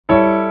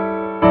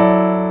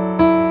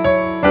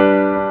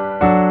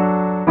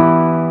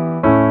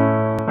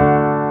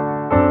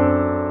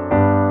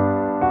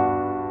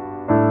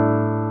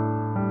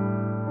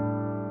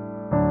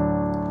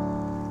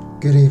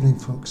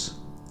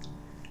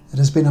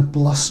has been a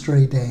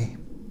blustery day.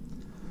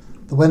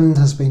 The wind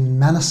has been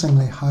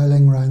menacingly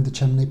howling round the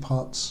chimney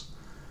pots,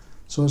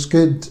 so it's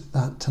good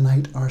that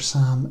tonight our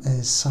psalm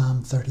is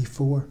Psalm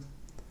 34.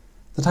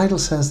 The title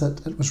says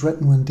that it was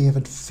written when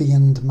David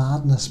feigned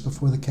madness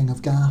before the king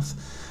of Gath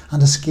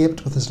and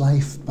escaped with his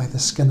life by the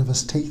skin of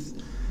his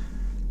teeth.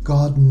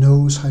 God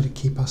knows how to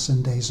keep us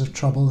in days of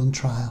trouble and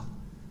trial,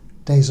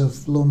 days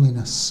of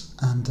loneliness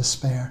and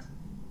despair.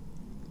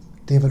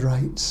 David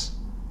writes,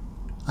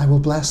 "I will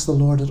bless the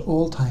Lord at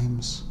all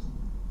times.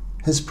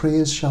 His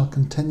praise shall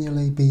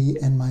continually be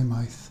in my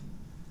mouth.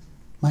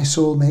 My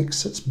soul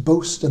makes its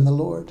boast in the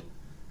Lord.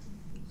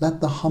 Let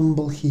the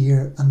humble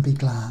hear and be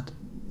glad.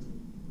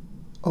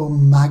 O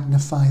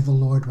magnify the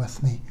Lord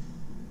with me,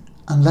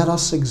 and let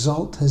us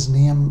exalt his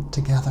name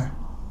together.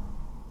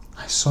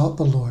 I sought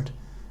the Lord,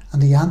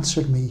 and he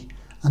answered me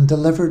and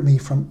delivered me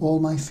from all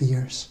my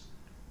fears.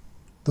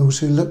 Those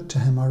who look to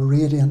him are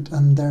radiant,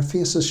 and their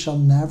faces shall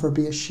never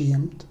be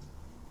ashamed."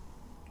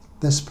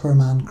 This poor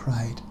man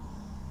cried,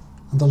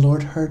 and the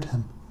Lord heard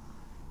him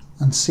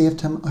and saved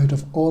him out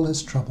of all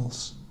his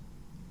troubles.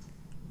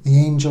 The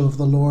angel of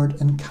the Lord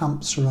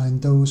encamps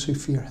around those who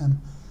fear him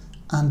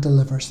and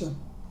delivers them.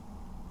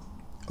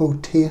 O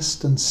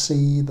taste and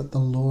see that the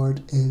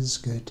Lord is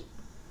good.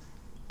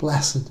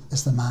 Blessed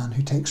is the man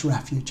who takes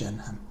refuge in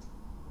him.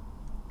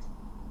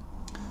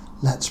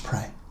 Let's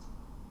pray.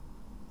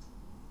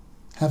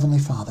 Heavenly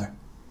Father,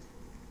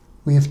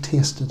 we have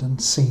tasted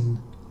and seen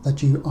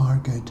that you are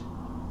good.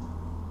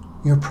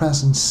 Your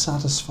presence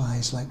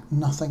satisfies like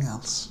nothing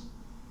else.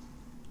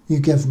 You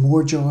give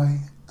more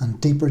joy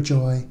and deeper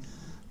joy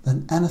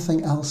than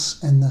anything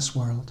else in this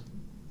world.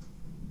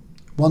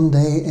 One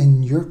day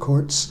in your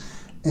courts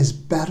is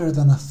better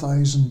than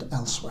 1,000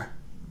 elsewhere.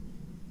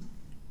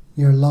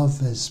 Your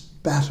love is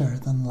better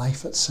than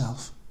life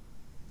itself.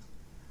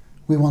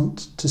 We want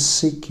to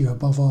seek you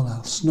above all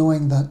else,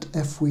 knowing that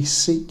if we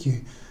seek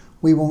you,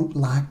 we won't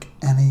lack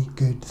any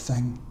good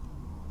thing.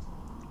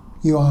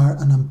 You are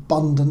an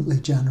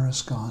abundantly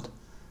generous God,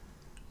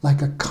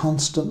 like a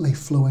constantly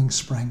flowing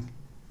spring.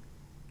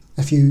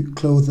 If you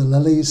clothe the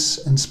lilies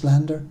in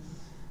splendour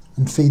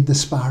and feed the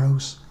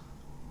sparrows,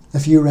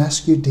 if you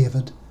rescue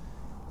David,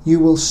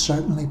 you will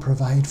certainly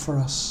provide for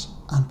us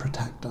and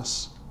protect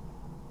us.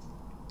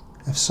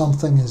 If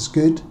something is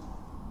good,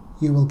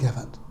 you will give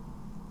it.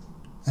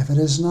 If it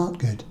is not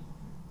good,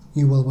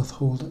 you will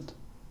withhold it.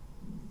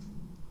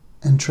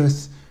 In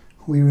truth,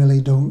 we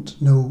really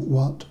don't know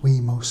what we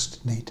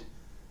most need,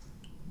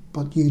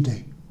 but you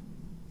do.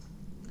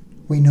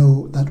 We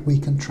know that we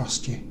can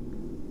trust you.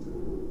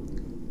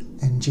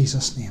 In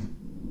Jesus' name,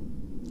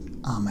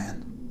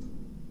 Amen.